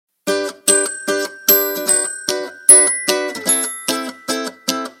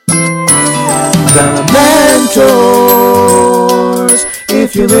The Mentors.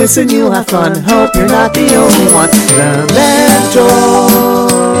 If you listen, you'll have fun. Hope you're not the only one. The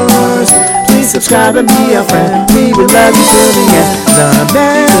Mentors. Please subscribe and be a friend. We would love you tuning in. The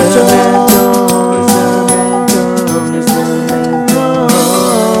Mentors.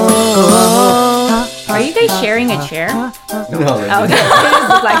 Are you guys sharing a chair? No,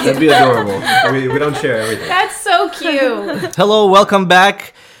 That'd be adorable. We don't share everything. That's so cute. Hello, welcome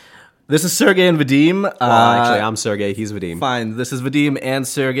back. This is Sergey and Vadim. Actually, I'm Sergey. He's Vadim. Fine, this is Vadim and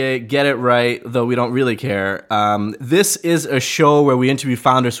Sergey. Get it right, though we don't really care. This is a show where we interview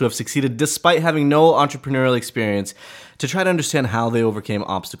founders who have succeeded despite having no entrepreneurial experience to try to understand how they overcame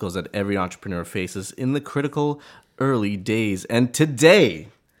obstacles that every entrepreneur faces in the critical early days. And today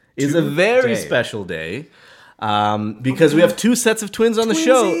is a very special day because we have two sets of twins on the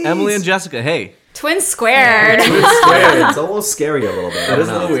show, Emily and Jessica. Hey. Twins squared. It's almost scary a little bit. It is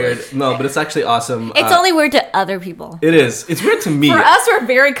a little weird. No, but it's actually awesome. It's only weird to other people. It is. It's weird to me. For us, we're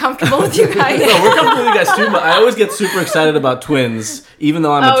very comfortable with you guys. No, we're comfortable with you guys too, but I always get super excited about twins, even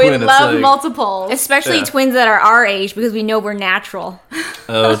though I'm a twin. We love multiples. Especially twins that are our age, because we know we're natural.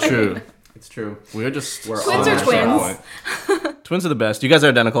 Oh, true. It's true. Twins are twins. Twins are the best. You guys are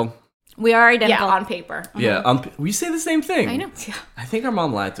identical. We are identical. Yeah, on paper. Yeah, we say the same thing. I know. Yeah. I think our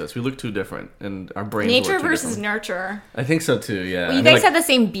mom lied to us. We look too different, and our brains Nature work too versus different. nurture. I think so too. Yeah. Well, you guys have the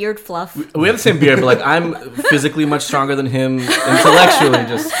same beard fluff. We have the same beard, but like I'm physically much stronger than him. Intellectually,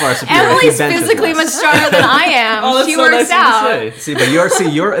 just far superior. Emily's physically much stronger than I am. Oh, that's she so works nice out. to say. But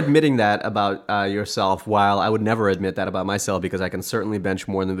you're admitting that about yourself, while I would never admit that about myself because I can certainly bench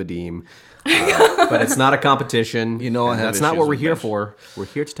more than Vadim. But it's not a competition. You know, that's not what we're here for. We're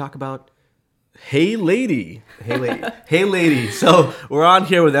here to talk about. Hey lady. Hey lady. Hey lady. So we're on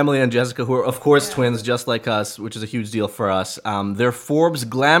here with Emily and Jessica, who are of course twins just like us, which is a huge deal for us. They're Forbes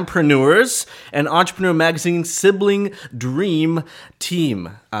Glampreneurs and Entrepreneur Magazine sibling dream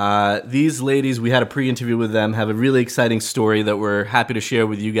team. These ladies, we had a pre-interview with them, have a really exciting story that we're happy to share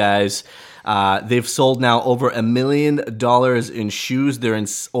with you guys. They've sold now over $1 million in shoes. They're in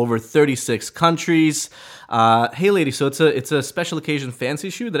over 36 countries. Hey lady, so it's a special occasion fancy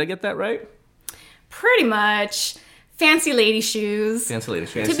shoe. Did I get that right? Pretty much. Fancy lady shoes. Fancy lady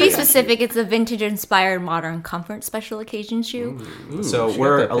shoes. To be specific, it's a vintage-inspired modern comfort special occasion shoe. So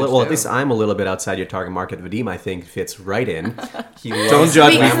we're a little, well, at least I'm a little bit outside your target market. Vadim, I think, fits right in. Don't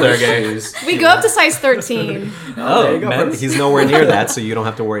judge me, Sergey. We go up to size 13. There you go. He's nowhere near that, so you don't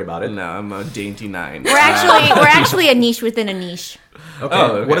have to worry about it. No, I'm a dainty 9. We're actually a niche within a niche.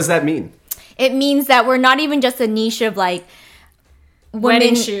 Okay. What does that mean? It means that we're not even just a niche of like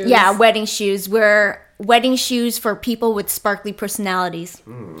Wedding shoes. Yeah, wedding shoes. We're wedding shoes for people with sparkly personalities.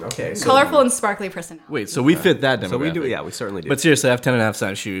 Okay. So Colorful and sparkly personality. Wait, so we fit that demographic. So we do, yeah, we certainly do. But seriously, I have 10.5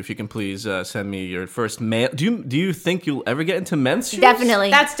 size shoe. If you can please send me your first male. Do you think you'll ever get into men's shoes? Definitely.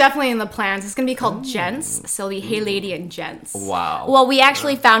 That's definitely in the plans. It's going to be called Gents. So it'll be Hey Lady and Gents. Wow. Well, we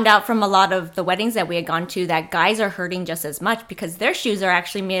actually found out from a lot of the weddings that we had gone to that guys are hurting just as much because their shoes are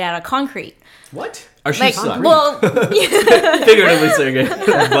actually made out of concrete. What? Our shoes suck. Well, Figuratively, Sergey.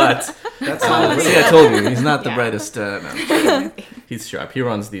 But that's see, I told you, he's not the brightest. No. He's sharp. He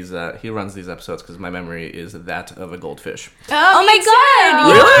runs these episodes because my memory is that of a goldfish. oh my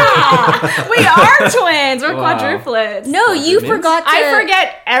god! Yeah. We are twins. We're quadruplets. No, you forgot to. I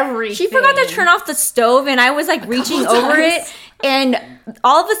forget everything. She forgot to turn off the stove, and I was like reaching over it, and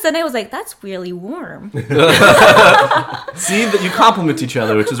all of a sudden I was like, "That's really warm." See that you complement each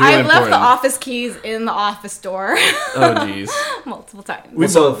other, which is really I've important. left the office keys in the office door. Oh, jeez. Multiple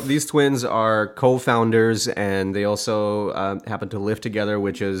times. So these twins are co-founders, and they also happen to live together,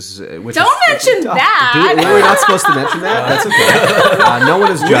 which is Don't mention that. We're not supposed to mention that. That's okay. No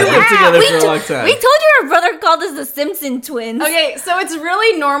one is We judging. lived together for a long time. We told you our brother called us the Simpson twins. Okay, so it's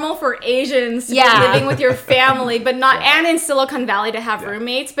really normal for Asians to be living with your family, but not, and in Silicon Valley to have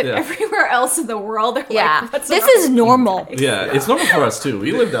roommates, but everywhere else in the world, they're like, what's this wrong is normal. Yeah, it's normal for us too.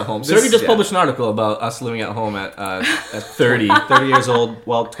 We lived at home. Sergey just published an article about us living at home at 30. 30 years old.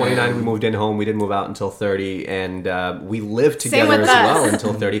 Well, 29 we moved in home. We didn't move out until 30, and we lived together with as us. well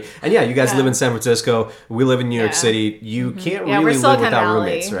until 30. And yeah, you guys live in San Francisco. We live in New York City. You can't we're really live Silicon without Valley.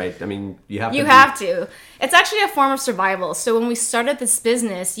 roommates, right? I mean, you have You to. have to. It's actually a form of survival. So when we started this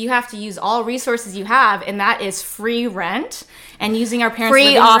business, you have to use all resources you have, and that is free rent and using our parents' Free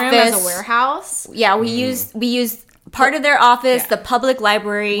living room office. as a warehouse. Yeah, we used part of their office, the public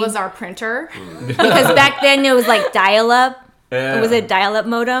library, Was our printer. because back then it was like dial-up. Yeah. Was it dial-up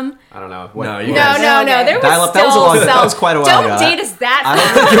modem? I don't know. No, No. you There was Dial-up, still that was quite a while Don't ago. date us that. I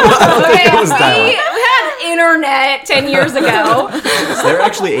don't think it was Okay, dial-up. we had internet 10 years ago. They're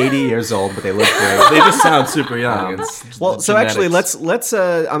actually 80 years old, but they look great. They just sound super young. Well, so actually, let's.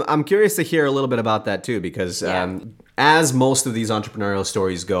 I'm curious to hear a little bit about that too, because as most of these entrepreneurial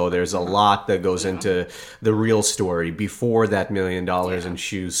stories go, there's a lot that goes into the real story before that $1 million in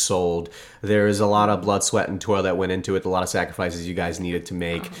shoes sold. There is a lot of blood, sweat, and toil that went into it. A lot of sacrifices you guys needed to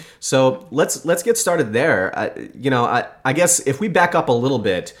make. So let's get started there. I guess if we back up a little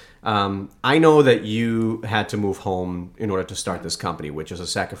bit. I know that you had to move home in order to start this company, which is a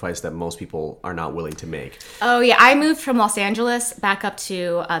sacrifice that most people are not willing to make. Oh, yeah. I moved from Los Angeles back up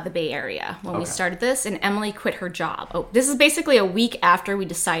to the Bay Area when we started this, and Emily quit her job. Oh, this is basically a week after we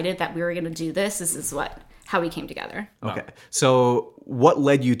decided that we were going to do this. This is how we came together. Okay. So what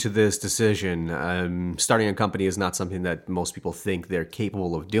led you to this decision? Starting a company is not something that most people think they're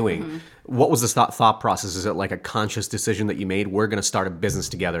capable of doing. Mm-hmm. What was the thought process? Is it like a conscious decision that you made? We're going to start a business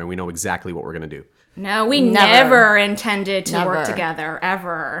together and we know exactly what we're going to do. No, we never intended to work together,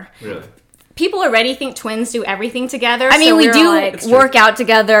 ever. Really? People already think twins do everything together. I mean, we do work out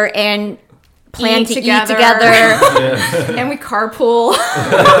together and plan to eat together. And we carpool.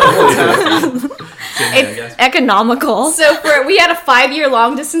 It's economical. So we had a 5-year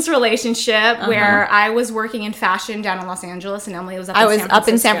long distance relationship where I was working in fashion down in Los Angeles and Emily was up in San Francisco. I was up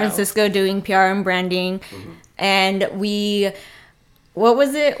in San Francisco doing PR and branding. And what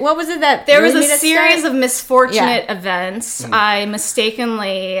was it that there was a series of misfortunate events. I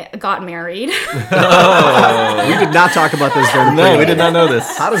mistakenly got married. We did not talk about this during the No, we did not know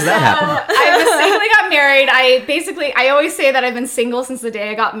this. How does that happen? I mistakenly got married. I always say that I've been single since the day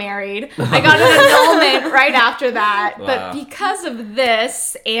I got married. I got an annulment right after that. Wow. But because of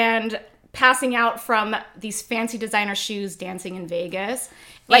this and passing out from these fancy designer shoes dancing in Vegas,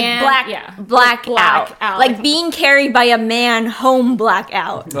 black out. Like being carried by a man home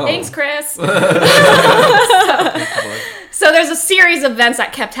blackout. Oh. Thanks, Chris. So there's a series of events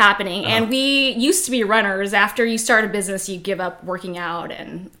that kept happening, and we used to be runners. After you start a business, you give up working out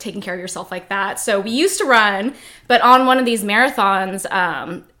and taking care of yourself like that. So we used to run, but on one of these marathons,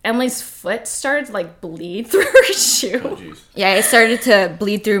 Emily's foot started to bleed through her shoe. Oh, yeah, it started to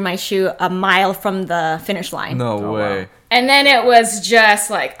bleed through my shoe a mile from the finish line. No way. Wow. And then it was just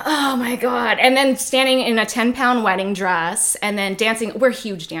oh my God. And then standing in a 10-pound wedding dress and then dancing. We're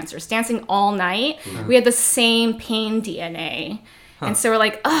huge dancers, dancing all night. Mm-hmm. We had the same pain DNA. Huh. And so we're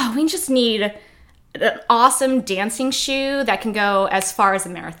we just need an awesome dancing shoe that can go as far as a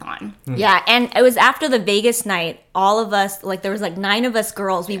marathon. Mm-hmm. Yeah, and it was after the Vegas night, all of us, there was 9 of us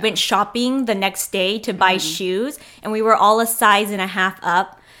girls, we went shopping the next day to buy shoes, and we were all a size and a half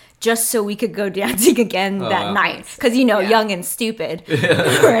up, just so we could go dancing again that night. Because, young and stupid.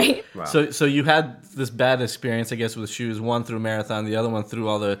 Right? Wow. So you had this bad experience, I guess, with shoes. One through marathon, the other one through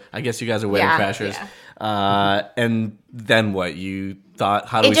all the, I guess you guys are wedding crashers. Yeah. And then what? You thought,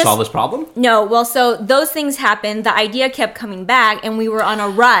 how do we solve this problem? No, well, so those things happened. The idea kept coming back, and we were on a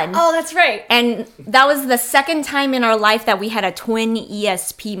run. Oh, that's right. And that was the second time in our life that we had a twin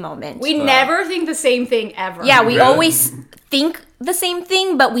ESP moment. We never think the same thing ever. Yeah, we always think the same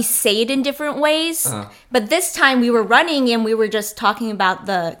thing, but we say it in different ways. But this time we were running and we were just talking about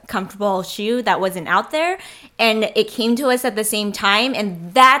the comfortable shoe that wasn't out there, and it came to us at the same time,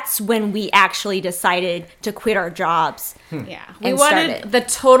 and that's when we actually decided to quit our jobs. Yeah, we wanted the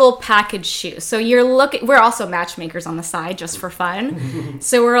total package shoe. So we're also matchmakers on the side just for fun.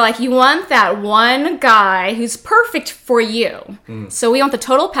 So we're you want that one guy who's perfect for you. So we want the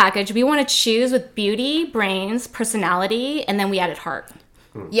total package. We wanted shoes with beauty, brains, personality, and then we added heart.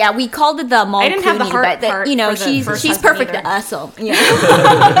 Yeah, we called it the Mall. I didn't have the heart part. She's perfect to us. So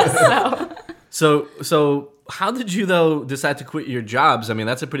yeah. So how did you though decide to quit your jobs? I mean,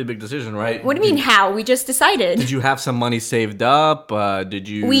 that's a pretty big decision, right? What do you mean how? We just decided. Did you have some money saved up? Did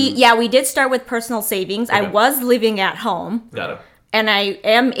you? We did start with personal savings. Okay. I was living at home. Got it. And I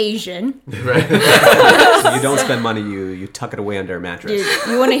am Asian. Right. So you don't spend money, you tuck it away under a mattress.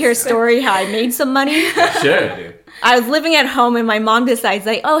 Dude, you want to hear a story how I made some money? Sure, dude. I was living at home and my mom decides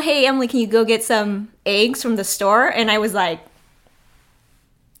oh, hey, Emily, can you go get some eggs from the store? And I was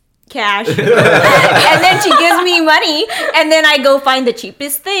cash. And then she gives me money and then I go find the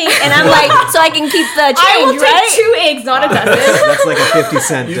cheapest thing and I'm so I can keep the change, I will take 2 eggs, not a dozen. That's like a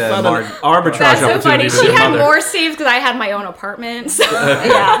 50-cent arbitrage That's so funny. opportunity. She had more saved because I had my own apartment. So.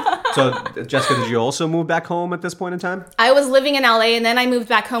 Yeah. So, Jessica, did you also move back home at this point in time? I was living in LA and then I moved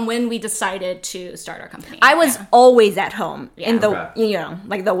back home when we decided to start our company. I was always at home in the,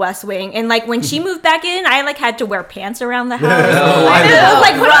 the West Wing. And when she moved back in, I had to wear pants around the house. I know.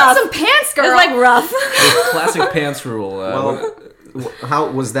 Put on some pants, girl. It was rough. Classic pants rule. how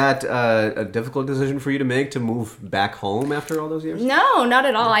was that a difficult decision for you to make to move back home after all those years? No, not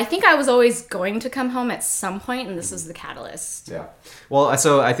at all. I think I was always going to come home at some point, and this was the catalyst. Yeah. Well,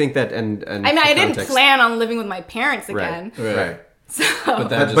 so I think that, and I mean, I didn't plan on living with my parents again. Right. So,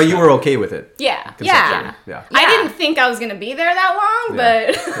 But you were okay with it. yeah. Yeah. I didn't think I was going to be there that long,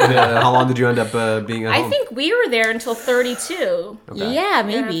 but And, how long did you end up being at home? I think we were there until 32. Okay. Yeah, Yeah,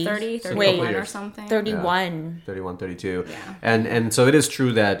 maybe 30, couple 31 or years. something. 31. 31, 32. Yeah. And so it is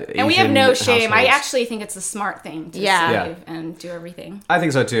true that And we have Asian no shame. I households- actually think it's a smart thing to Yeah. save and do everything. I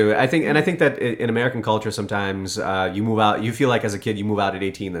think so too. I think that in American culture, sometimes you move out. You feel like as a kid, you move out at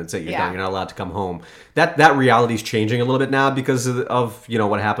 18. That's it. You're Yeah. done. You're not allowed to come home. That reality is changing a little bit now because of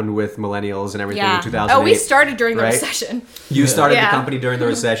what happened with millennials and everything Yeah. in 2008. Oh, we started during the right? recession. You started the Yeah. company during the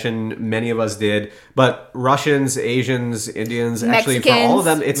recession. Many of us did, but Russians, Asians, Indians, actually for all of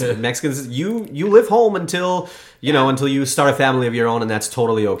them, it's Mexicans. You live home until until you start a family of your own, and that's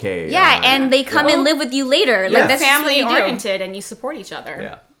totally okay. Yeah, and they come and live with you later. Yeah. Like that's Family family oriented. oriented, and you support each other.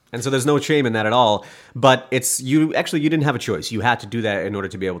 Yeah. And so there's no shame in that at all. But you didn't have a choice. You had to do that in order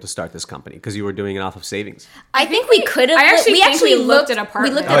to be able to start this company because you were doing it off of savings. I think we could have. I actually we think actually we looked at apartments.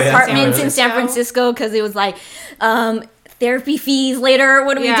 We looked Oh, at yeah. apartments San in San Francisco because it was like therapy fees later.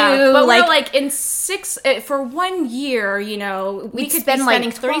 What do we do? But we're like in for 1 year, we could spend be like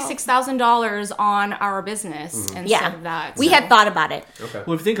spending $36,000 on our business instead yeah, of that. we so. had thought about it. Okay.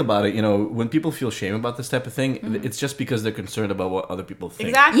 Well, if you think about it, when people feel shame about this type of thing, it's just because they're concerned about what other people think.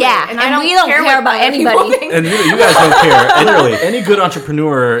 Exactly. Yeah, and and I we don't care what about other people anybody. think. And you guys don't care. Literally, any good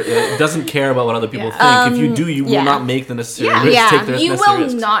entrepreneur doesn't care about what other people think. If you do, you will yeah. not make the necessary Yeah. risks. Yeah. Take the You necessary will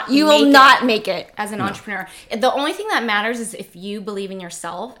risks. not. You will make not it make it. as an entrepreneur. The only thing that matters is if you believe in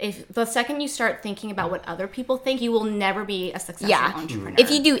yourself. If the second you start thinking about what other people think, you will never be a successful Yeah. entrepreneur.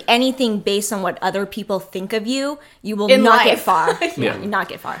 If you do anything based on what other people think of you, you will In not get life. far. Yeah. You not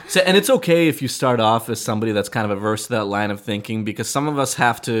get far. So, and it's okay if you start off as somebody that's kind of averse to that line of thinking, because some of us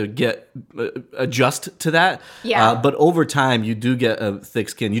have to adjust to that. Yeah. But over time, you do get a thick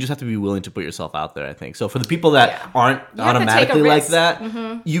skin. You just have to be willing to put yourself out there, I think. So for the people that aren't have to take a automatically like risk. that,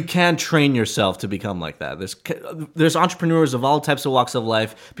 you can train yourself to become like that. There's entrepreneurs of all types of walks of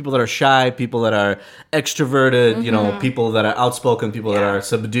life, people that are shy, people that are extroverted, people that are outspoken, people that are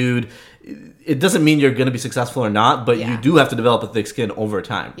subdued. It doesn't mean you're going to be successful or not, but you do have to develop a thick skin over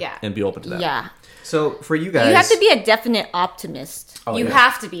time and be open to that. Yeah. So for you guys, You have to be a definite optimist. you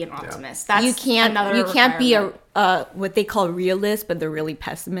have to be an optimist. That's You can't be requirement. a what they call realist, but they're really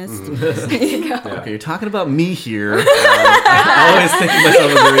pessimist. Okay, you're talking about me here. I always think of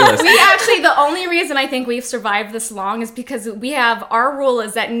myself as a realist. We actually, the only reason I think we've survived this long is because our rule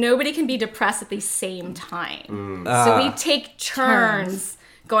is that nobody can be depressed at the same time. So we take turns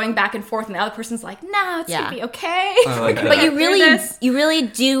going back and forth, and the other person's like, "No, it's gonna be okay." like that. But you this. really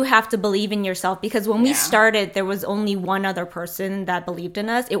do have to believe in yourself, because when we started, there was only one other person that believed in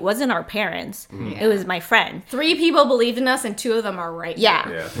us. It wasn't our parents. It was my friend. 3 people believed in us, and 2 of them are right. Yeah.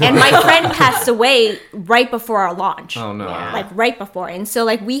 Yeah. And my friend passed away right before our launch. Oh, no. Yeah. Like right before. And so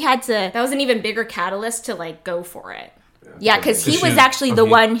like we had to, That was an even bigger catalyst to go for it. yeah, because he was actually the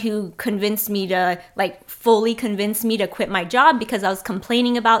one who convinced me to fully convince me to quit my job, because I was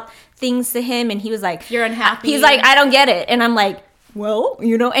complaining about things to him, and he was like, You're unhappy. He's like, I don't get it. And I'm like, well,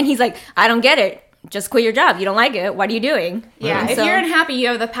 and he's like, I don't get it. Just quit your job. You don't like it. What are you doing? Yeah, And if so, you're unhappy, you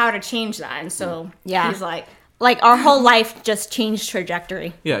have the power to change that. And so he's like, our whole life just changed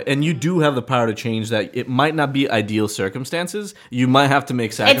trajectory. Yeah, and you do have the power to change that. It might not be ideal circumstances. You might have to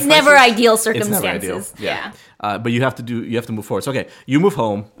make sacrifices. It's never ideal It's circumstances. never ideal. Yeah. But you have to move forward. So, okay, you move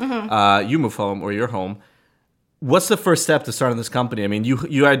home. You move home, or you're home. What's the first step to starting this company? I mean,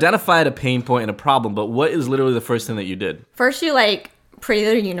 you identified a pain point and a problem, but what is literally the first thing that you did? First, you pray to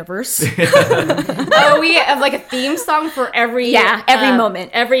the universe. Oh, we have a theme song for every moment,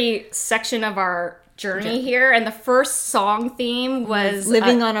 every section of our journey here. And the first song theme was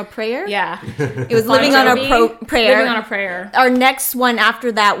living on a prayer. Yeah, It was living on a prayer. Living on a prayer. Our next one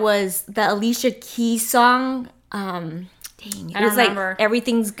after that was the Alicia Keys song. Dang, it I was don't remember.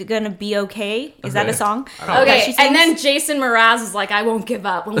 Everything's gonna be okay. Is that a song? Okay, She and sings? then Jason Mraz was like, "I won't give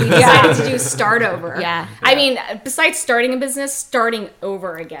up." When we decided to do Start Over. Yeah. I mean, besides starting a business, starting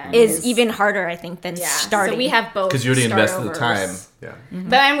over again is even harder, I think, than starting. So we have both. Because you already invested the start-overs. time. Yeah. But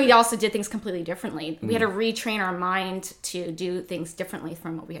then we also did things completely differently. We had to retrain our mind to do things differently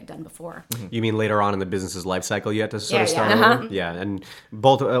from what we had done before. You mean later on in the business's life cycle, you had to sort of Yeah, start yeah. over? Yeah, and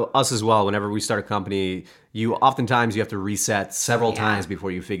both us as well. Whenever we start a company, oftentimes you have to reset several times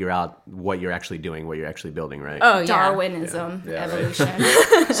before you figure out what you're actually doing, what you're actually building, right? Oh, yeah. Darwinism, evolution.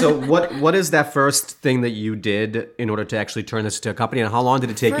 So what is that first thing that you did in order to actually turn this into a company, and how long did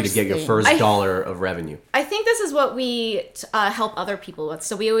it take you to First get your thing. first dollar of revenue? I think this is what we help other people with.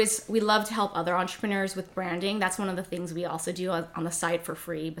 So we love to help other entrepreneurs with branding. That's one of the things we also do on the side for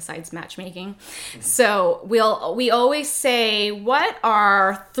free besides matchmaking. So we always say, what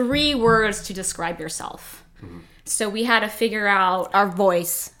are 3 words to describe yourself? So we had to figure out Our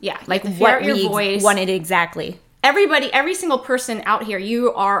voice. Yeah, Like figure what out your we voice. wanted exactly. Every single person out here,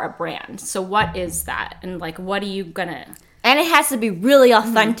 you are a brand. So what is that? And like, what are you gonna? And it has to be really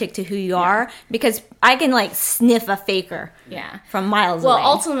authentic to who you are, because I can like sniff a faker Yeah. from miles Well, away.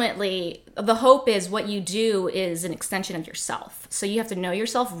 ultimately, the hope is what you do is an extension of yourself. So you have to know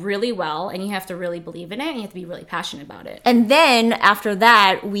yourself really well, and you have to really believe in it, and you have to be really passionate about it. And then after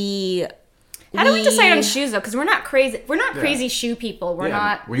that, we How do we decide on shoes though? Because we're not crazy. We're not crazy shoe people. We're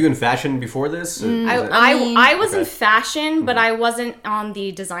not. Were you in fashion before this? I was in Okay. fashion, but I wasn't on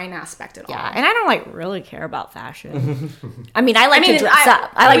the design aspect at all. Yeah, and I don't like really care about fashion. I mean, I like to dress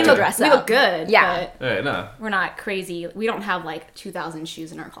up. I we like to look- dress we up. look good. Yeah. But Hey, no. we're not crazy. We don't have like 2,000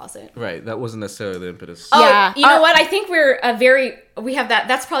 shoes in our closet. Right. That wasn't necessarily the impetus. Oh, Yeah. you know what? I think we're we have that.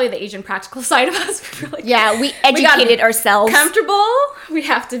 That's probably the Asian practical side of us. We're really Yeah, we gotta educated be ourselves. comfortable. We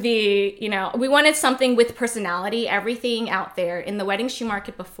have to be, we wanted something with personality. Everything out there in the wedding shoe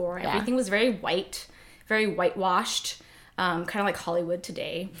market before, everything was very white, very whitewashed, kind of like Hollywood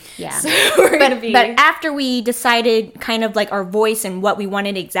today. Yeah. So we're gonna be. But after we decided kind of like our voice and what we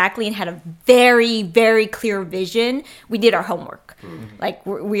wanted exactly and had a very, very clear vision, we did our homework. Like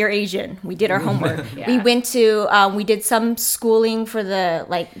we are Asian. We did our homework. Yeah. We went to, we did some schooling for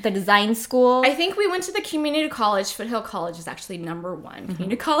the design school. I think we went to the community college. Foothill College is actually number 1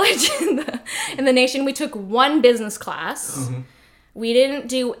 community college in the nation. We took 1 business class. We didn't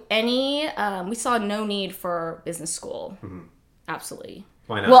do any. We saw no need for business school. Absolutely.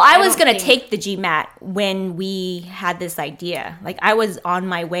 Why not? Well, I I was don't going to think- take the GMAT when we had this idea. Like, I was on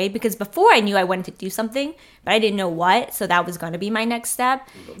my way because before I knew I wanted to do something, but I didn't know what. So that was going to be my next step.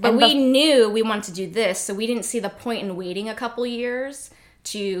 But And we knew we wanted to do this, so we didn't see the point in waiting a couple years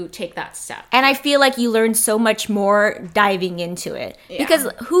to take that step. And I feel like you learn so much more diving into it because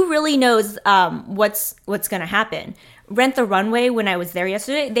who really knows what's going to happen? Rent the Runway, when I was there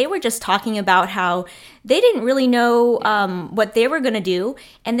yesterday, they were just talking about how they didn't really know what they were going to do,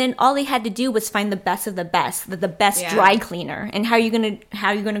 and then all they had to do was find the best of the best, the best Yeah. dry cleaner. And how are you going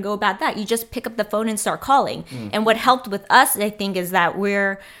to go about that? You just pick up the phone and start calling. And what helped with us, I think, is that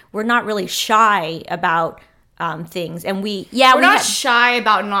we're not really shy about things, and we're We're not shy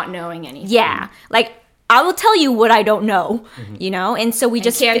about not knowing anything. yeah, like I will tell you what I don't know, and so we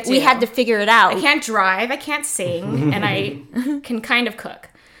just can't we do. had to figure it out. I can't drive, I can't sing, and I can kind of cook.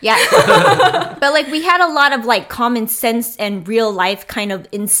 Yeah, but like we had a lot of like common sense and real life kind of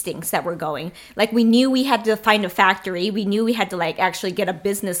instincts that were going. Like we knew we had to find a factory. We knew we had to like actually get a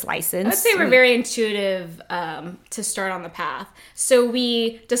business license. I would say we're very intuitive to start on the path. So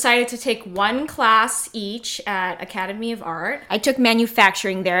we decided to take 1 class each at Academy of Art. I took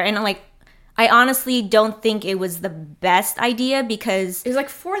manufacturing there, and I honestly don't think it was the best idea because It was like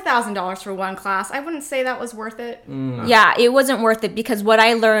 $4,000 for 1 class. I wouldn't say that was worth it. yeah, it wasn't worth it because what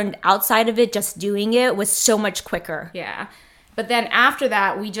I learned outside of it, just doing it, was so much quicker. Yeah. But then after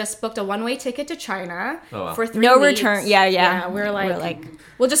that, we just booked a 1-way ticket to China for 3 No weeks. return. Yeah. We're like,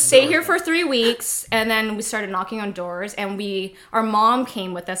 we'll just stay here for 3 weeks. And then we started knocking on doors. And our mom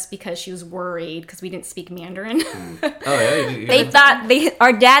came with us because she was worried because we didn't speak Mandarin. Oh, yeah. They thought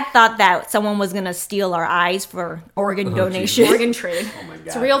our dad thought that someone was gonna steal our eyes for organ donation. Organ trade. Oh my God.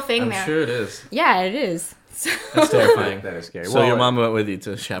 It's a real thing I'm there. sure it is. Yeah, it is. That's terrifying. That is scary. So your mom went with you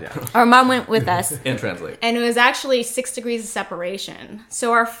to chaperone. Our mom went with us. And translate. And it was actually 6 degrees of separation.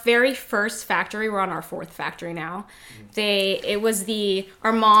 So our very first factory, we're on our 4th factory now. It was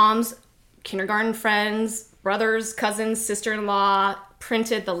our mom's kindergarten friends, brothers, cousins, sister-in-law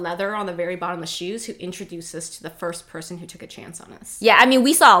printed the leather on the very bottom of the shoes who introduced us to the first person who took a chance on us. Yeah, I mean,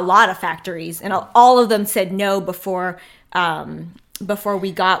 we saw a lot of factories, and all of them said no before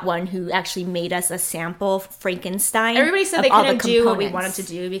we got one who actually made us a sample Frankenstein. Everybody said of they all the couldn't do what we components. wanted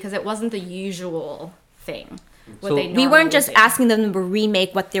to do because it wasn't the usual thing. what they We normally weren't just do. asking them to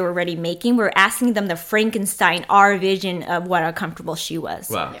remake what they were already making. We were asking them to Frankenstein our vision of what a comfortable shoe was.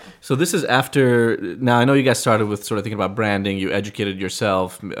 Wow. So this is after. Now I know you guys started with sort of thinking about branding. You educated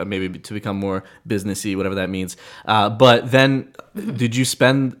yourself, maybe to become more businessy, whatever that means. But then, did you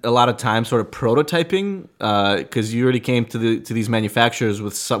spend a lot of time sort of prototyping? Because you already came to these manufacturers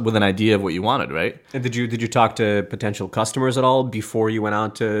with an idea of what you wanted, right? And did you talk to potential customers at all before you went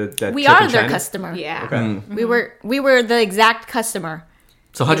out to that We trip are in their China? customer. Yeah. We were the exact customer.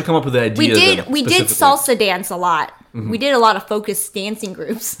 So how'd you come up with the idea? We did then, we did specifically? salsa dance a lot. We did a lot of focused dancing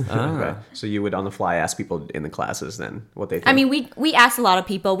groups. Okay. So you would on the fly ask people in the classes then what they think. I mean, we asked a lot of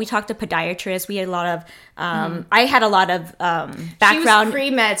people. We talked to podiatrists. We had a lot of. I had a lot of background. She was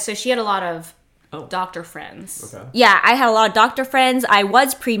pre-med, so she had a lot of doctor friends. Okay. Yeah, I had a lot of doctor friends. I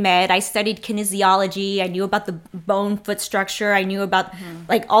was pre-med. I studied kinesiology. I knew about the bone foot structure. I knew about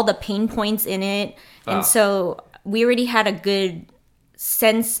like all the pain points in it. And so we already had a good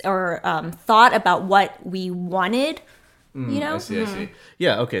sense or thought about what we wanted, you know? I see.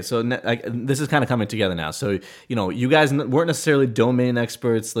 Yeah, okay. So this is kind of coming together now. So, you guys weren't necessarily domain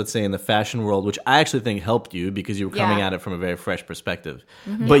experts, let's say, in the fashion world, which I actually think helped you because you were coming Yeah. at it from a very fresh perspective.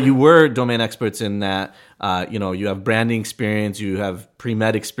 But you were domain experts in that, you have branding experience, you have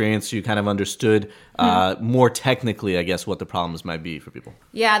pre-med experience, so you kind of understood more technically, I guess, what the problems might be for people.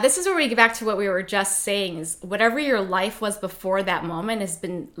 Yeah, this is where we get back to what we were just saying is whatever your life was before that moment has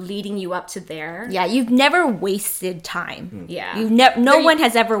been leading you up to there. Yeah, you've never wasted time. Yeah. You've no one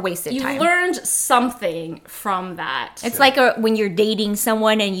has ever wasted You time. learned something from that. It's like when you're dating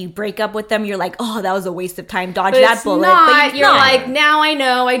someone and you break up with them, you're like, oh, that was a waste of time. Dodge but that it's bullet. not, But you're not. like, now I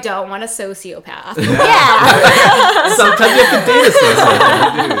know I don't want a sociopath. yeah. Sometimes you have to date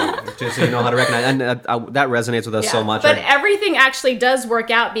us. Just so you know how to recognize, and that resonates with us so much. But everything actually does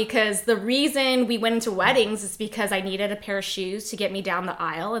work out because the reason we went into weddings is because I needed a pair of shoes to get me down the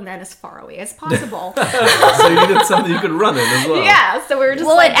aisle and then as far away as possible. So you needed something you could run in as well. Yeah, so we were just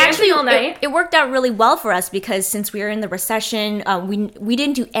Well, like it actually dancing all night. it worked out really well for us because since we were in the recession, we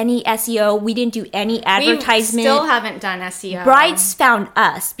didn't do any SEO, we didn't do any advertisement. We still haven't done SEO. Brides found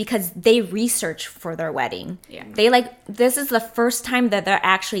us because they research for their wedding. Yeah. This is the first time that they're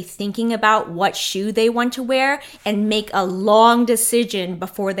actually thinking about what shoe they want to wear and make a long decision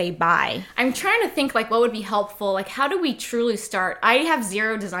before they buy. I'm trying to think like what would be helpful. Like how do we truly start? I have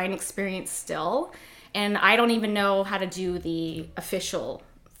zero design experience still, and I don't even know how to do the official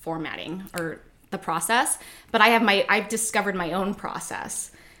formatting or the process, but I've discovered my own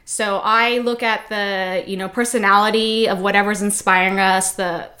process. So I look at the, personality of whatever's inspiring us,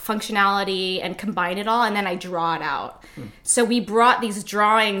 the functionality, and combine it all, and then I draw it out. So we brought these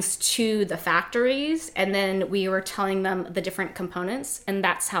drawings to the factories, and then we were telling them the different components, and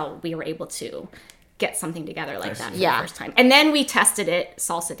that's how we were able to get something together like that for the first time. And then we tested it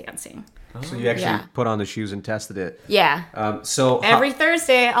salsa dancing. So you actually put on the shoes and tested it. Yeah. So Every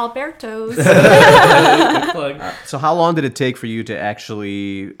Thursday at Alberto's. so how long did it take for you to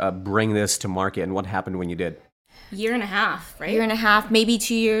actually bring this to market, and what happened when you did? Year and a half, right? Year and a half, maybe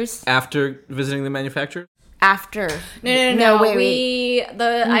 2 years After visiting the manufacturer? after. No, wait.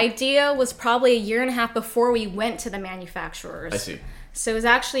 The idea was probably a year and a half before we went to the manufacturers. I see. So it was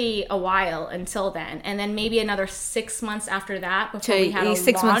actually a while until then, and then maybe another 6 months after that before we had a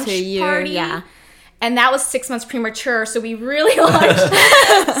 6 months to a launch year, party. yeah. And that was 6 months premature, so we really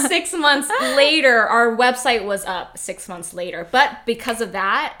launched 6 months later. Our website was up 6 months later. But because of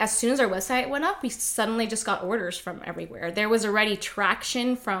that, as soon as our website went up, we suddenly just got orders from everywhere. There was already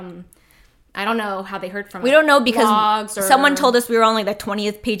traction from, I don't know how they heard from We don't know because blogs or, someone told us we were on like the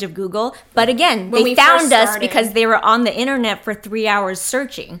 20th page of Google. But again, When they we found first us started. because they were on the internet for 3 hours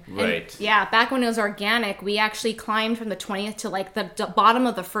searching. Right. Yeah, back when it was organic, we actually climbed from the 20th to like the bottom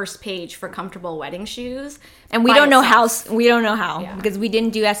of the first page for comfortable wedding shoes. And we by don't know how. itself. We don't know how Yeah. because we didn't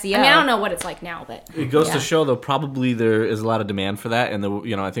do SEO. I mean, I don't know what it's like now, but It goes Yeah. to show, though, probably there is a lot of demand for that, and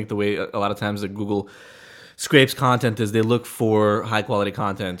I think the way a lot of times that Google scrapes content is they look for high quality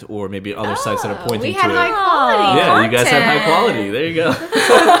content, or maybe other sites that are pointing we to had it. high quality. Yeah, you guys have high quality. There you go.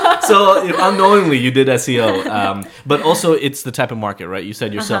 So unknowingly, you did SEO, but also it's the type of market, right? You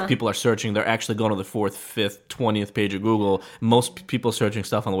said yourself, people are searching; they're actually going to the 4th, 5th, 20th page of Google. Most people searching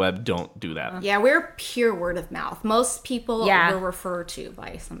stuff on the web don't do that. Yeah, we're pure word of mouth. Most people Yeah. were referred to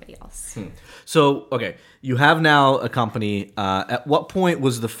by somebody else. So, okay, you have now a company. At what point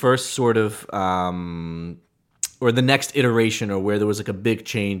was the first sort of, or the next iteration, or where there was like a big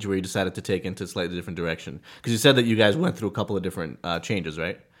change where you decided to take into a slightly different direction? Because you said that you guys went through a couple of different changes,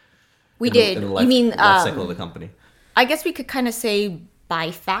 right? we In the- did. in the You life, mean life cycle of the company? I guess we could kind of say by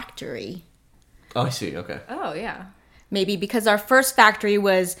factory. Oh, I see. Okay. Oh, yeah. Maybe because our first factory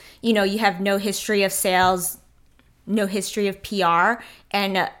was, you have no history of sales, no history of PR,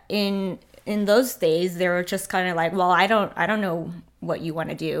 and in those days they were just kind of like, well, I don't know what you want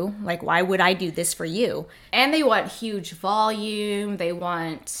to do. Like, why would I do this for you? And they want huge volume. They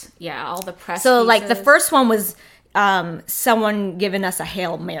want, all the press So, pieces. like, the first one was someone giving us a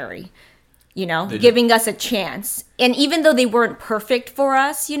Hail Mary, giving us a chance. And even though they weren't perfect for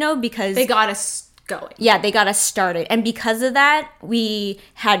us, because... They got us going. Yeah, they got us started. And because of that, we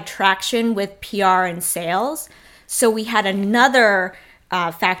had traction with PR and sales. So we had another...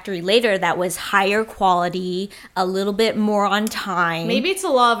 factory later that was higher quality, a little bit more on time. Maybe it's a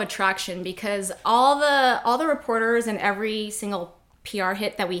law of attraction because all the reporters and every single PR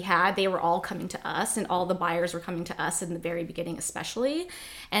hit that we had, they were all coming to us, and all the buyers were coming to us in the very beginning especially.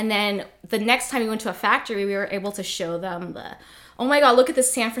 And then the next time we went to a factory, we were able to show them oh my God, look at the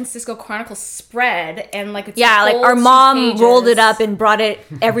San Francisco Chronicle spread. And like, it's like our mom rolled it up and brought it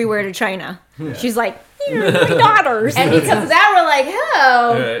everywhere to China. She's like, "Here, my daughters." And because of that, we're like,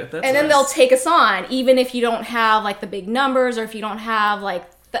 oh. Right, and then nice. they'll take us on, even if you don't have like the big numbers, or if you don't have like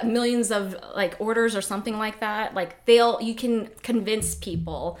the millions of like orders or something like that. Like you can convince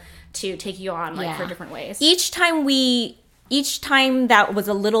people to take you on for different ways. Each time that was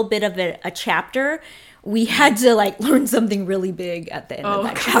a little bit of a chapter, we had to like learn something really big at the end of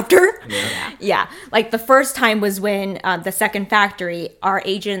that chapter. Yeah. Like the first time was when the second factory, our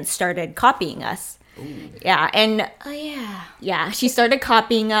agent started copying us. Ooh. Yeah. And she started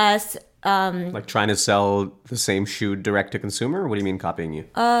copying us. Like trying to sell the same shoe direct to consumer? What do you mean copying you?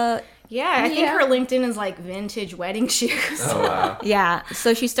 I think her LinkedIn is like vintage wedding shoes. Oh, wow. Yeah,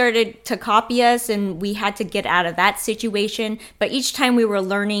 so she started to copy us, and we had to get out of that situation. But each time we were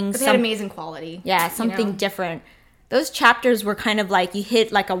learning, they had amazing quality. Yeah, something different. Those chapters were kind of like you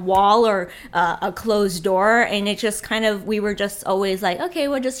hit like a wall or a closed door, and it just kind of, we were just always like, okay,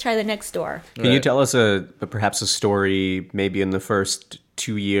 we'll just try the next door. Can you tell us perhaps a story maybe in the first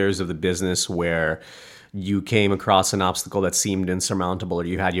 2 years of the business where you came across an obstacle that seemed insurmountable, or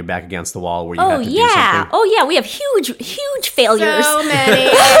you had your back against the wall where you had to do something? Oh yeah, we have huge failures. So many.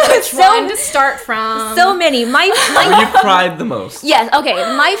 Which one to start from? So many. Where you cried the most? Yes. Okay.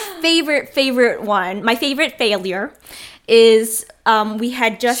 My favorite one. My favorite failure is we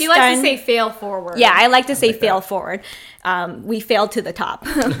had just. She likes to say fail forward. Yeah, I like to say fail forward. We failed to the top.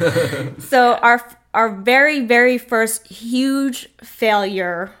 So our very first huge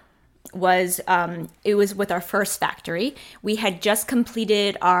failure was it was with our first factory. We had just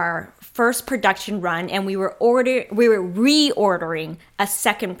completed our first production run, and we were reordering a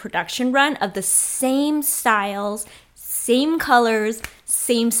second production run of the same styles, same colors,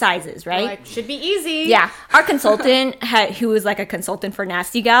 same sizes, right? Like, should be easy. Yeah. Our consultant who was like a consultant for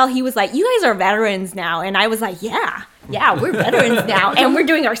Nasty Gal, he was like, "You guys are veterans now." And I was like, yeah, we're veterans now, and we're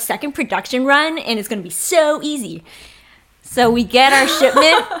doing our second production run, and it's gonna be so easy. So we get our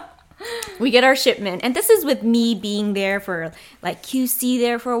shipment. And this is with me being there for like QC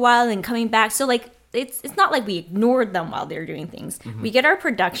there for a while and coming back. So like it's not like we ignored them while they're doing things. Mm-hmm. We get our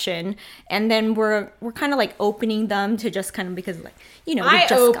production, and then we're kind of like opening them to just kind of, because like, I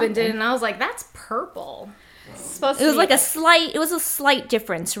opened it and I was like, that's purple. It was like a slight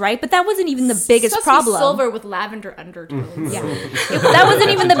difference, right? But that wasn't even the biggest problem. Silver with lavender undertones. Yeah, that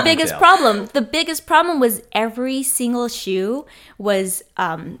wasn't even the biggest problem. The biggest problem was every single shoe was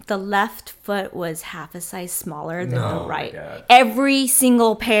the left foot was half a size smaller than the right. Every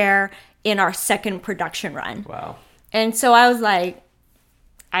single pair in our second production run. Wow. And so I was like,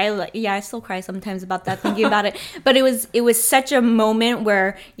 I still cry sometimes about that, thinking about it. But it was such a moment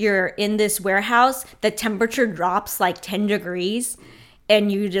where you're in this warehouse, the temperature drops like 10 degrees, and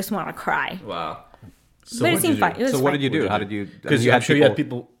you just want to cry. Wow. So but it seemed fine. So what did you do? How did you? Because I'm sure you had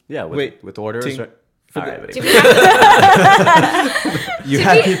people. Yeah, with orders. Right? All right, you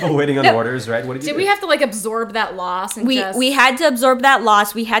had people waiting on orders, right? What did you do? We have to like absorb that loss? And we had to absorb that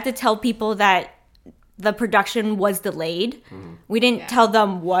loss. We had to tell people that the production was delayed. Mm-hmm. We didn't tell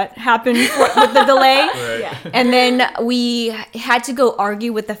them what happened with the delay. Right. Yeah. And then we had to go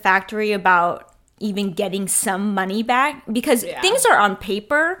argue with the factory about even getting some money back, because things are on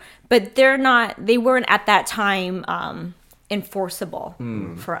paper, but they weren't at that time enforceable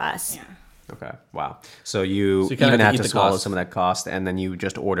for us. Yeah. Okay. Wow. So you even had to swallow some of that cost, and then you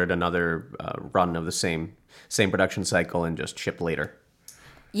just ordered another run of the same production cycle and just shipped later.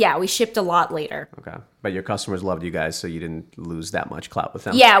 Yeah, we shipped a lot later. Okay. But your customers loved you guys, so you didn't lose that much clout with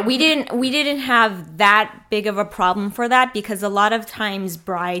them. Yeah, we didn't have that big of a problem for that, because a lot of times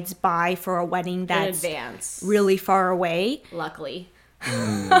brides buy for a wedding that's in advance, really far away. Luckily.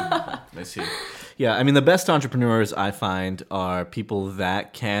 I see. Yeah, I mean, the best entrepreneurs I find are people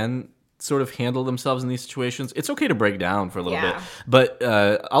that can sort of handle themselves in these situations. It's okay to break down for a little Yeah. bit,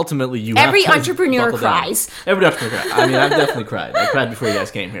 but ultimately you Every have to entrepreneur buckle down. cries. Every entrepreneur cries. I mean, I've definitely cried. I cried before you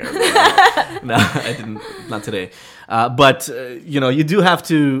guys came here. No, I didn't. Not today. But you do have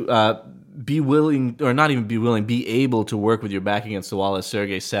to be willing, or not even be willing, be able to work with your back against the wall, as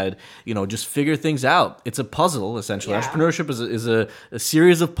Sergey said. Just figure things out. It's a puzzle, essentially. Yeah. Entrepreneurship is a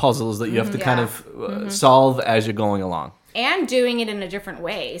series of puzzles that you have to kind of solve as you're going along. And doing it in a different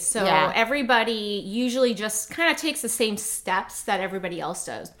way. So Yeah. everybody usually just kind of takes the same steps that everybody else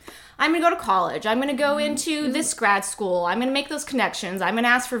does. I'm going to go to college. I'm going to go into this grad school. I'm going to make those connections. I'm going to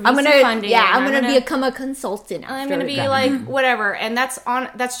ask for VC funding. I'm gonna become a consultant. I'm going to be like whatever. And that's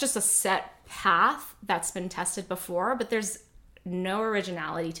just a set path that's been tested before, but there's no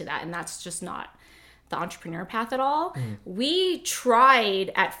originality to that, and that's just not the entrepreneur path at all. We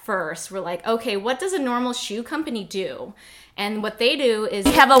tried at first. We're like, okay, what does a normal shoe company do? And what they do is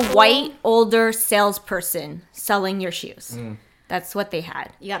You have a white older salesperson selling your shoes. That's what they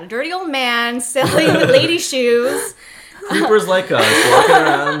had. you got a dirty old man selling lady shoes. Creepers like us walking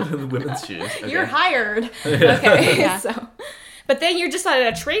around with women's shoes. Okay. You're hired. Okay. So, but then you're just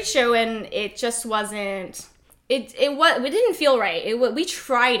at a trade show, and it just wasn't. It didn't feel right. We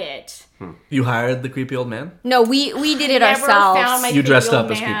tried it. You hired the creepy old man? No, we did it Never ourselves. found my You dressed creepy up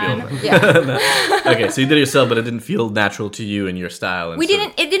old as creepy man. old man. Yeah. Okay, so you did it yourself, but it didn't feel natural to you and your style. And We so-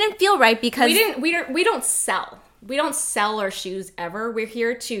 didn't. It didn't feel right because We don't sell. We don't sell our shoes ever. We're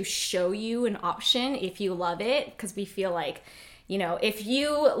here to show you an option if you love it, because we feel like, if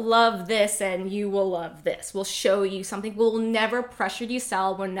you love this and you will love this, we'll show you something. We'll never pressure you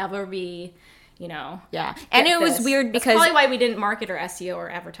sell. We'll never be, Yeah, and get it was this. weird That's because probably why we didn't market or SEO or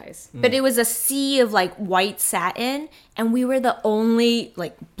advertise. but it was a sea of like white satin, and we were the only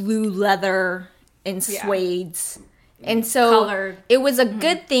like blue leather and suedes. And so Colored. it was a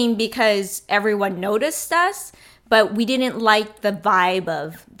good thing because everyone noticed us, but we didn't like the vibe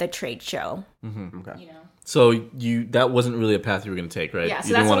of the trade show. So that wasn't really a path you were going to take, right? Yeah, so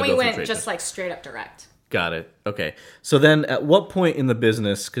You that's didn't when wanna we go for went trade just test. like straight up direct. Got it. Okay. So then at what point in the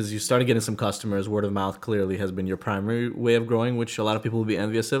business, because you started getting some customers, word of mouth clearly has been your primary way of growing, which a lot of people will be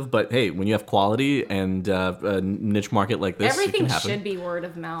envious of. But hey, when you have quality and a niche market like this, it Everything can happen. should be word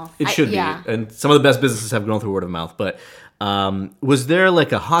of mouth. It should yeah. be. And some of the best businesses have grown through word of mouth. But was there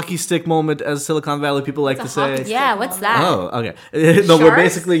like a hockey stick moment, as Silicon Valley people like to What's a hockey say? stick? Yeah, what's that? Oh, okay. No, where Sharks?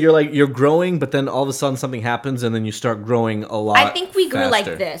 basically you're growing, but then all of a sudden something happens, and then you start growing a lot. I think we grew like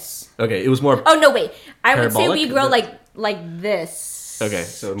faster. this. Okay, it was more. Oh no, wait. I would say we Parabolic? grow like this. Okay,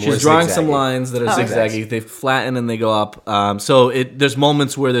 So more she's drawing zigzaggy. some lines that are zigzags. zigzaggy. They flatten and they go up. So there's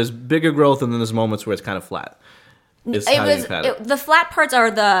moments where there's bigger growth, and then there's moments where it's kind of flat. Is how you've had it. The flat parts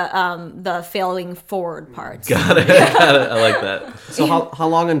are the failing forward parts. Got it. I like that. So how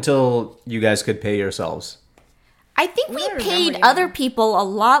long until you guys could pay yourselves? I think we don't paid remember other people a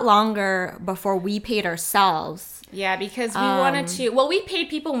lot longer before we paid ourselves. Yeah, because we wanted to. Well, we paid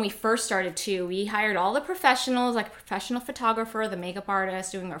people when we first started too. We hired all the professionals, like a professional photographer, the makeup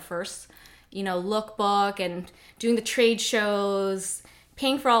artist, doing our first, lookbook and doing the trade shows,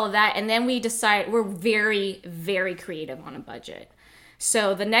 paying for all of that. And then we decided we're very, very creative on a budget.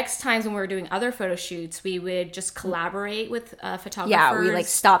 So the next times when we were doing other photo shoots, we would just collaborate with photographers. Yeah, we like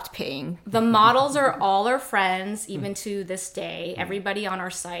stopped paying. The models are all our friends, even to this day. Everybody on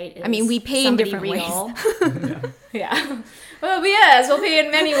our site is mean, we pay in somebody different real. Yeah. Well, yes, we'll pay in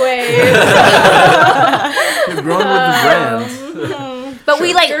many ways. You're growing with the brand. But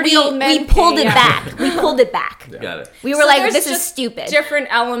we like Dirty old men we pulled pay, it yeah. back. We pulled it back. Got it. We were So like, there's this is just stupid. Different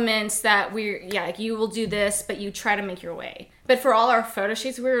elements that like you will do this, but you try to make your way. But for all our photo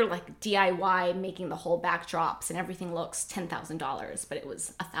shoots, we were like DIY, making the whole backdrops, and everything looks $10,000, but it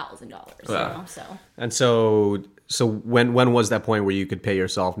was $1,000. Wow. So And so when was that point where you could pay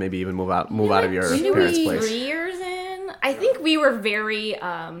yourself, maybe even move out of your parents' place? 3 years in, I think we were very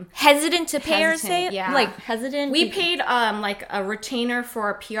Hesitant to pay or Hesitant, say yeah. like hesitant. we paid like a retainer for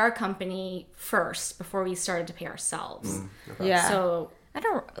a PR company first before we started to pay ourselves. yeah. So I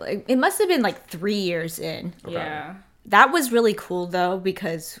don't. Like, it must have been like 3 years in. yeah. That was really cool though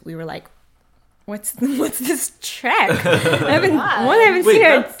because we were like, what's this check? I haven't Wait, seen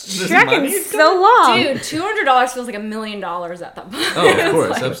this a check money? in so long. Dude, $200 feels like $1 million at that point. Oh, of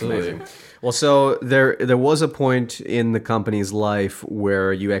course, absolutely. Well, so there was a point in the company's life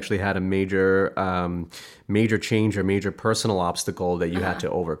where you actually had a major change or major personal obstacle that you had to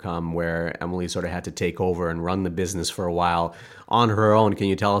overcome, where Emily sort of had to take over and run the business for a while on her own. Can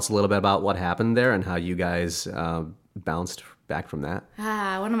you tell us a little bit about what happened there and how you guys bounced back from that?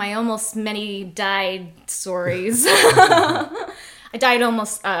 One of my almost many died stories. I died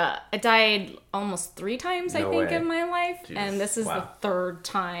almost 3 times, I think, way. in my life. And this is the 3rd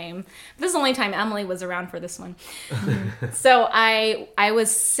time. This is the only time Emily was around for this one. So I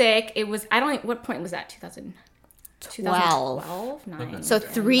was sick. It was, I don't know, what point was that? 2012? 9, So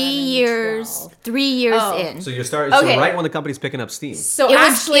 3 years, 12. 3 years Oh. in. So you started Okay. so right when the company's picking up steam. So It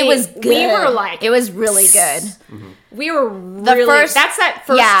actually, was good. we were like, it was really good. we were really, first- that's that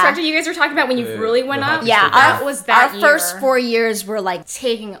first yeah. trajectory you guys were talking about when you really went the up. hockey Yeah, stick. that was that our year. first 4 years were like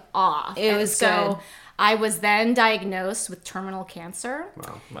Taking off. It was so good. I was then diagnosed with terminal cancer.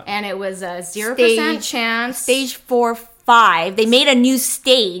 Wow. And it was a 0% Stage- chance. stage 4, 5. They made a new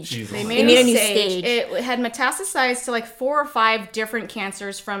stage. They made a new stage. stage. It had metastasized to like 4 or 5 different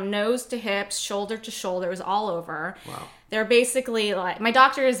cancers from nose to hips, shoulder to shoulder. It was all over. Wow. They're basically like, my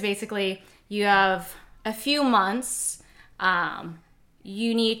doctor is basically, you have a few months.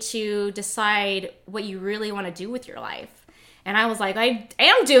 You need to decide what you really want to do with your life. And I was like, I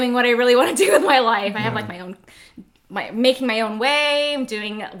am doing what I really want to do with my life. I have like making my own way. I'm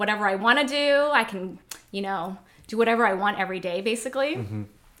doing whatever I want to do. I can, do whatever I want every day, basically. Mm-hmm.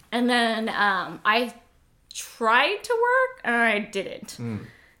 And then I tried to work, and I didn't.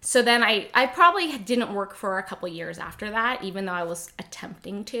 So then I probably didn't work for a couple years after that, even though I was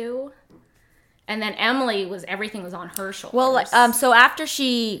attempting to. And then everything was on her shoulders. Well, so after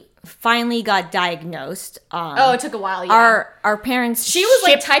she finally got diagnosed, it took a while. Yeah. our parents She was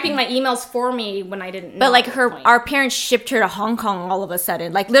like shipped- typing my emails for me when I didn't know. but like at that point. our parents shipped her to Hong Kong all of a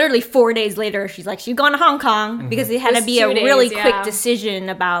sudden. Like literally 4 days later, she's going to Hong Kong because it had It to was be a 2 days, really yeah. quick decision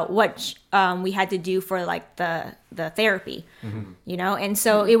about what we had to do for like the therapy, and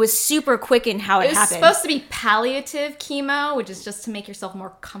so it was super quick in how it It was happened. supposed to be palliative chemo, which is just to make yourself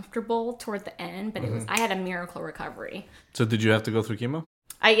more comfortable toward the end. But I had a miracle recovery. So did you have to go through chemo?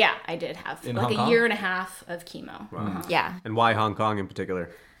 I did have In like Hong a Kong? year and a half of chemo. Yeah. And why Hong Kong in particular?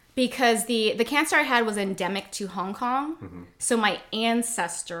 Because the cancer I had was endemic to Hong Kong. So my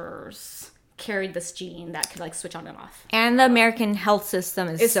ancestors carried this gene that could like switch on and off. And the American health system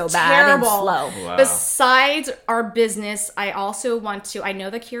is It's so bad terrible. and slow. Wow. Besides our business, I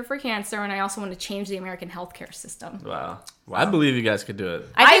know the cure for cancer, and I also want to change the American healthcare system. Wow. I believe you guys could do it.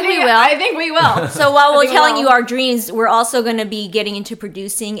 I think we will. I think we will. So while I we're think we telling will. you our dreams, we're also going to be getting into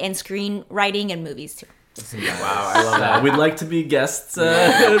producing and screenwriting and movies too. Wow, I love that. We'd like to be guests.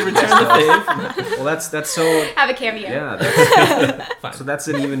 Return the favor. Well, that's so. Have a cameo. Yeah. So that's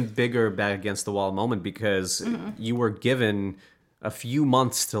an even bigger back against the wall moment because you were given a few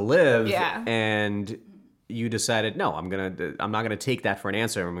months to live, Yeah. and you decided, no, I'm not gonna take that for an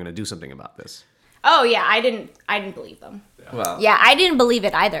answer. I'm gonna do something about this. Oh yeah, I didn't believe them. Wow. Yeah, I didn't believe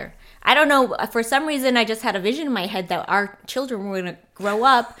it either. I don't know. For some reason, I just had a vision in my head that our children were going to grow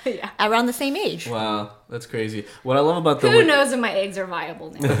up Yeah. around the same age. Wow, that's crazy. What I love about the Who knows if my eggs are viable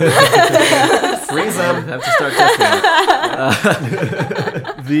now? Freeze them. have to start testing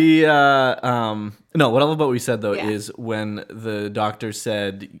it. No, what I love about what we said though Yeah. is when the doctor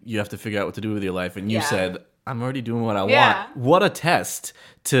said you have to figure out what to do with your life, and you Yeah. said, "I'm already doing what I Yeah. want." What a test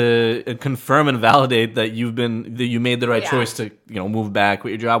to confirm and validate that you made the right Yeah. choice to move back,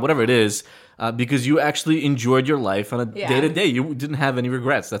 quit your job, whatever it is. Because you actually enjoyed your life on a Yeah. day-to-day. You didn't have any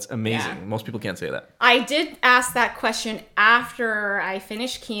regrets. That's amazing. Yeah. Most people can't say that. I did ask that question after I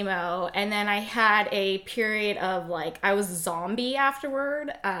finished chemo, and then I had a period of like I was a zombie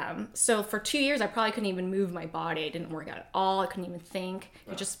afterward. So for 2 years, I probably couldn't even move my body. I didn't work out at all. I couldn't even think.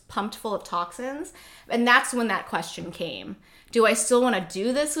 You're just pumped full of toxins, and that's when that question came. Do I still want to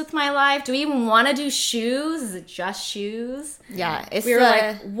do this with my life? Do we even want to do shoes? Is it just shoes? Yeah, it's We were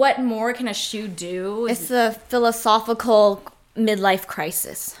like, what more can a shoe do? it's the philosophical midlife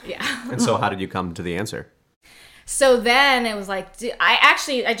crisis. Yeah. And so, how did you come to the answer? So then it was like,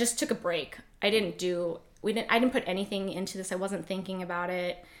 I just took a break. I didn't put anything into this. I wasn't thinking about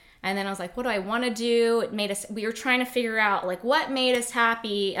it. And then I was like, what do I want to do? We were trying to figure out like what made us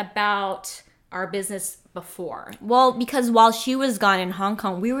happy about our business before. Well, because while she was gone in Hong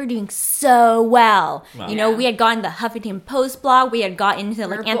Kong, we were doing so well. Wow. We had gotten the Huffington Post blog. We had gotten into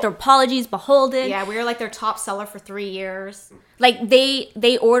like Anthropology's Beholden. Yeah, we were like their top seller for 3 years. Like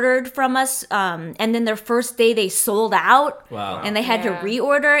they ordered from us, and then their first day they sold out. Wow. And they had to Yeah.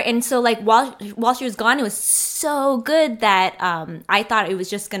 reorder. And so like while she was gone, it was so good that I thought it was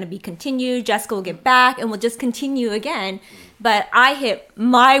just going to be continued. Jessica will get back, and we'll just continue again. But I hit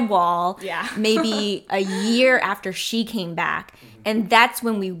my wall Yeah. maybe a year after she came back. And that's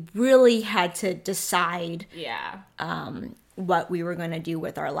when we really had to decide Yeah. what we were going to do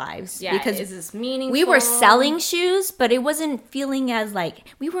with our lives. Yeah, because is this meaningful? we were selling shoes, but it wasn't feeling as like,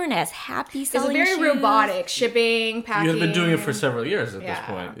 we weren't as happy It's selling very shoes. robotic. Shipping, packing. You had been doing it for several years at Yeah. this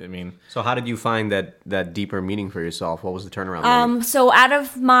point. I mean, So how did you find that deeper meaning for yourself? What was the turnaround moment? So out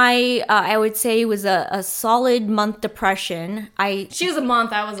of my, I would say it was a solid month depression. She was a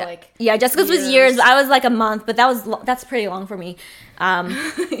month. I was like, Yeah, Jessica's was years. I was like a month, but that's pretty long for me.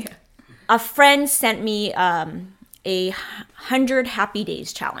 A friend sent me a 100 happy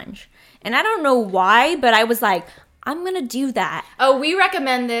days challenge, and I don't know why, but I was like, I'm gonna do that. oh, we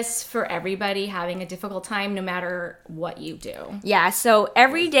recommend this for everybody having a difficult time, no matter what you do. Yeah, so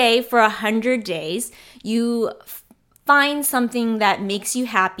every day for 100 days, you find something that makes you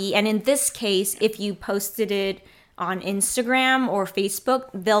happy, and in this case, if you posted it on Instagram or Facebook,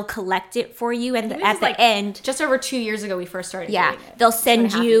 they'll collect it for you, and This at is the like end, just over 2 years ago, we first started. yeah, doing it. they'll 2.5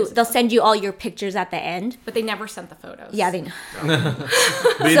 send you years ago. all your pictures at the end. But they never sent the photos. Yeah, they know.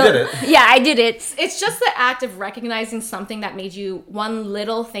 but you did it. Yeah, I did it. It's just the act of recognizing something that made you, one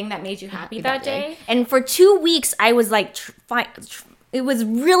little thing that made you happy that day. And for 2 weeks, I was like, it was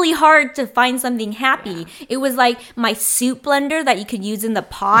really hard to find something happy. Yeah. It was like my soup blender that you could use in the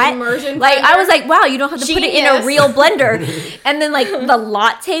pot. Immersion Like I blender. was like, wow, you don't have to put it in a Genius. real blender. And then like the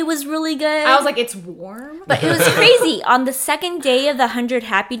latte was really good. I was like, it's warm. But it was crazy. On the second day of the 100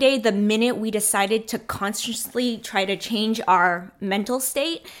 Happy Day, the minute we decided to consciously try to change our mental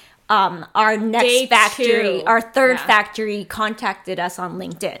state, our next Day factory, 2. our third Yeah. factory contacted us on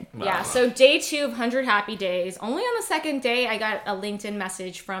LinkedIn. Yeah, so day 2 of 100 happy days. Only on the second day, I got a LinkedIn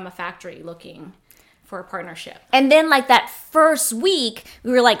message from a factory looking for a partnership. And then like that first week,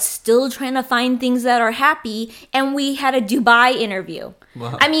 we were like still trying to find things that are happy, and we had a Dubai interview.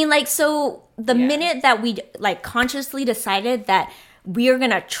 Wow. I mean, like, so the Yeah. minute that we like consciously decided that we are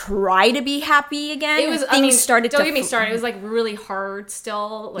gonna try to be happy again, It was, things started don't to get me started. It was like really hard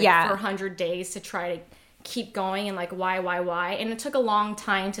still, like Yeah. for 100 days to try to keep going and like why. And it took a long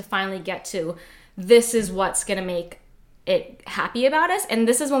time to finally get to this is what's going to make it happy about us. And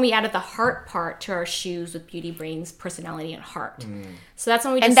this is when we added the heart part to our shoes with beauty, brains, personality, and heart. So that's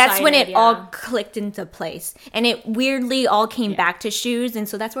when we and decided. that's when it yeah. all clicked into place, and it weirdly all came back to shoes, and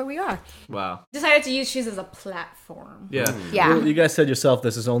so that's where we are. Wow. decided to use shoes as a platform. Yeah. Yeah. Well, you guys said yourself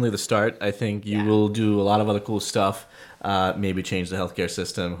this is only the start. I think you will do a lot of other cool stuff. Maybe change the healthcare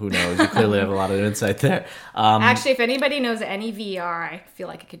system. Who knows? You clearly have a lot of insight there. Actually, if anybody knows any VR, I feel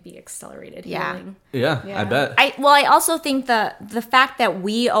like it could be accelerated Yeah. healing. Yeah, Yeah. I bet. I also think the fact that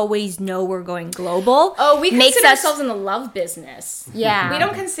we always know we're going global. Oh, we makes consider us ourselves in the love business. Yeah. We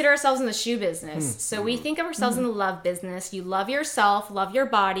don't consider ourselves in the shoe business. So we think of ourselves in the love business. You love yourself, love your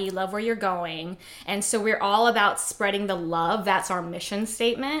body, love where you're going. And so we're all about spreading the love. That's our mission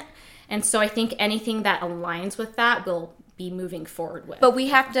statement. And so I think anything that aligns with that will be moving forward with. But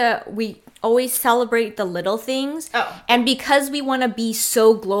we always celebrate the little things. Oh. And because we want to be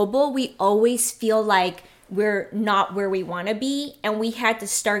so global, we always feel like we're not where we want to be. And we had to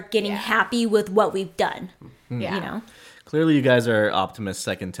start getting happy with what we've done. yeah. You know? Clearly, you guys are optimists,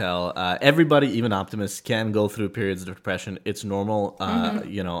 I can tell. Everybody, even optimists, can go through periods of depression. It's normal.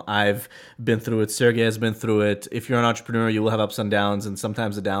 You know, I've been through it. Sergey has been through it. If you're an entrepreneur, you will have ups and downs, and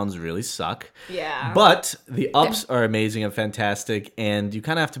sometimes the downs really suck. Yeah. But the ups are amazing and fantastic, and you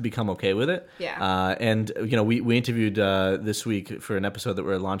kind of have to become okay with it. Yeah. And, you know, we interviewed this week for an episode that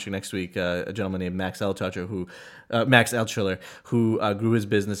we're launching next week, a gentleman named Max Altucher, who grew his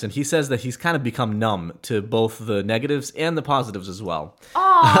business, and he says that he's kind of become numb to both the negatives and the positives as well.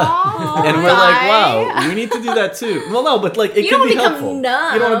 Aww, And we're like, wow, we need to do that too. Well, no, but like it You can don't be become helpful.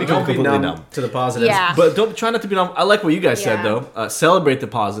 numb. You don't want to become Don't be completely numb numb. to the positives. Yeah. But don't try not to be numb. I like what you guys said Yeah. though. Celebrate the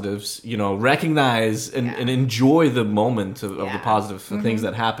positives. You know, recognize and enjoy the moment of the Yeah. positive things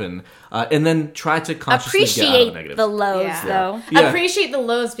that happen, and then try to consciously get out of the Appreciate negatives. the lows, Yeah. though. Yeah. Appreciate the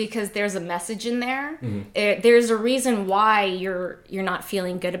lows because there's a message in there. There's a reason why you're not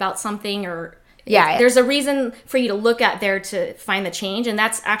feeling good about something, or Yeah. there's a reason for you to look at there to find the change. And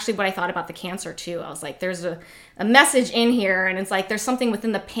that's actually what I thought about the cancer too. I was like, there's a message in here, and it's like there's something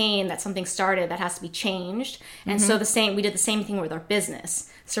within the pain that something started that has to be changed. And so we did the same thing with our business.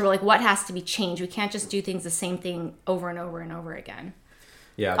 So we're like, what has to be changed? We can't just do things the same thing over and over and over again.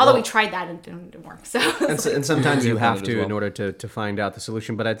 Yeah. Although well- we tried that and it didn't work. So and sometimes you have as to well. in order to find out the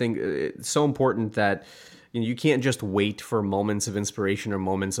solution. But I think it's so important that you can't just wait for moments of inspiration or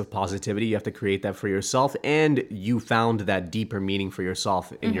moments of positivity. You have to create that for yourself, and you found that deeper meaning for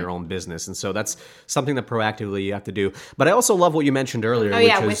yourself in your own business. And so that's something that proactively you have to do. But I also love what you mentioned earlier. oh which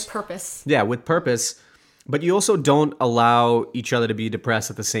yeah, is, with purpose. Yeah, with purpose. But you also don't allow each other to be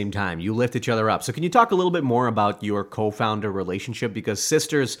depressed at the same time. You lift each other up. So can you talk a little bit more about your co-founder relationship? Because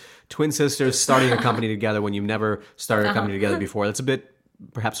twin sisters, starting a company together when you've never started a company together before, that's a bit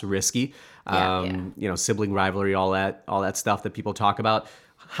perhaps risky. Sibling rivalry, all that stuff that people talk about.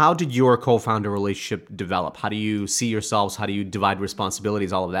 How did your co-founder relationship develop? How do you see yourselves? How do you divide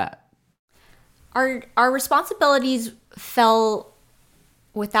responsibilities? All of that. Our responsibilities fell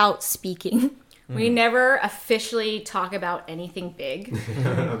without speaking. We never officially talk about anything big,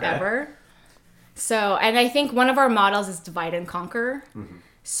 ever. So, and I think one of our models is divide and conquer. Mm-hmm.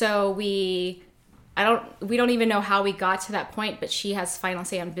 So we don't even know how we got to that point, but she has final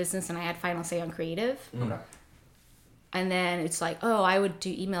say on business and I had final say on creative. Okay. And then it's like, I would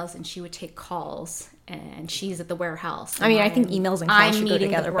do emails and she would take calls, and she's at the warehouse. I think emails and calls should go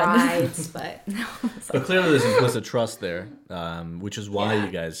together. I'm meeting the brides, but no. But clearly there's implicit trust there, which is why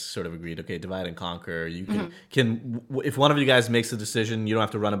you guys sort of agreed, okay, divide and conquer. You can if one of you guys makes a decision, you don't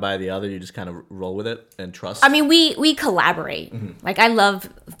have to run it by the other. You just kind of roll with it and trust. We collaborate. Mm-hmm. Like, I love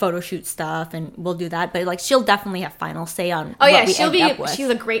photo shoot stuff, and we'll do that. But, like, she'll definitely have final say on what we end up with. She's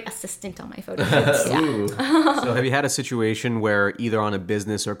a great assistant on my photo shoots. So have you had a situation where either on a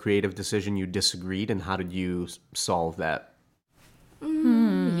business or creative decision you disagreed, and how did you solve that?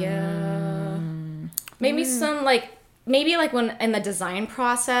 Yeah. Maybe maybe when in the design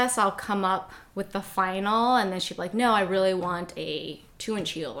process, I'll come up with the final, and then she'd be like, no, I really want a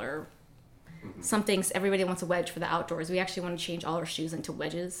 2-inch heel or something. Everybody wants a wedge for the outdoors. We actually want to change all our shoes into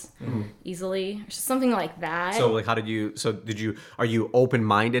wedges easily. Just something like that. So are you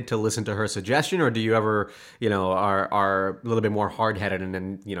open-minded to listen to her suggestion, or do you ever, are a little bit more hard-headed and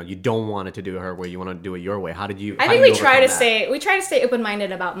then, you don't want it to do her way, you want to do it your way? I think we try to stay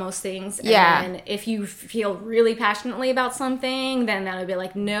open-minded about most things. Yeah. And if you feel really passionately about something, then that would be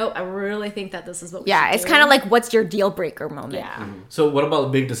like, no, I really think that this is what we should do. It's kind of like, what's your deal breaker moment? Yeah. Mm-hmm. So what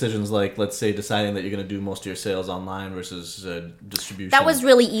about big decisions like, let's say, deciding that you're going to do most of your sales online versus distribution? That was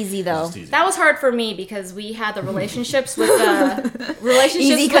really easy, though. That was hard for me because we had the relationships with the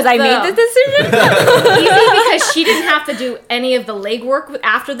relationships. Easy because I made the decision. Easy because she didn't have to do any of the legwork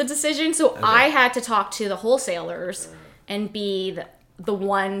after the decision, so I had to talk to the wholesalers and be the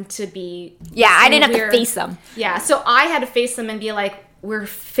one to be. Yeah, I didn't have to face them. Yeah, so I had to face them and be like, we're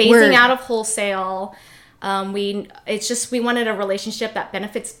phasing out of wholesale. We wanted a relationship that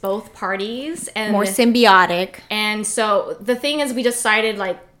benefits both parties and more symbiotic. And so the thing is, we decided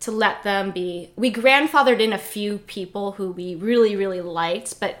to let them be. We grandfathered in a few people who we really, really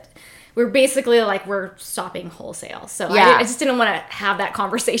liked, but we're basically we're stopping wholesale. So I just didn't want to have that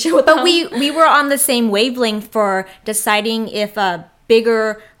conversation with them. But we were on the same wavelength for deciding if a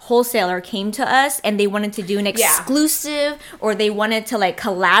bigger wholesaler came to us and they wanted to do an exclusive or they wanted to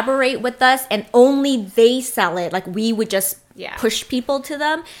collaborate with us and only they sell it, we would just push people to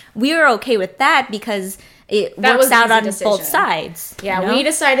them. We were okay with that because it works out on both sides. Yeah, we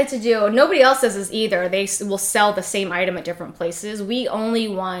decided to do, nobody else does this either. They will sell the same item at different places. We only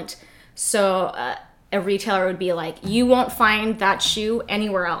want, a retailer would be like, you won't find that shoe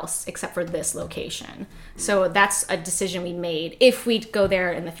anywhere else except for this location. So that's a decision we made if we go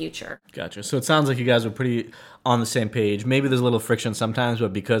there in the future. Gotcha. So it sounds like you guys were pretty on the same page. Maybe there's a little friction sometimes,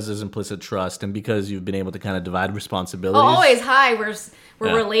 but because there's implicit trust and because you've been able to kind of divide responsibilities. Always. Hi, we're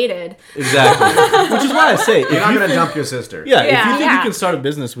related. Exactly. Which is why I say, you're not going to dump your sister. Yeah, if you think you can start a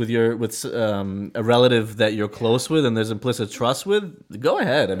business with a relative that you're close with and there's implicit trust with, go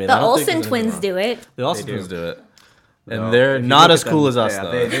ahead. I mean, the Olsen twins do it. The Olsen twins do it. And they're not as cool as us,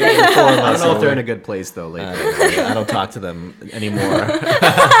 though. I don't know if they're in a good place, though, lately. I don't talk to them anymore.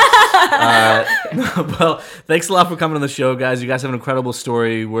 Well, thanks a lot for coming on the show, guys. You guys have an incredible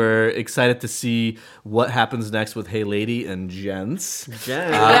story. We're excited to see what happens next with Hey Lady and Gents.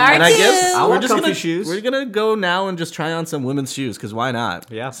 And I guess I want comfy shoes. We're going to go now and just try on some women's shoes, because why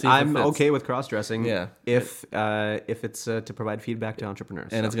not? Yeah, I'm okay with cross-dressing if it's to provide feedback to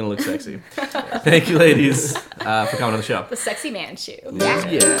entrepreneurs. And it's going to look sexy. Thank you, ladies, for coming on the show. The sexy man shoe.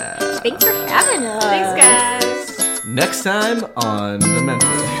 Yeah. Thanks for having us. Thanks, guys. Next time on The Mentor.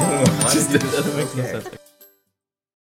 Just did that. That makes no sense.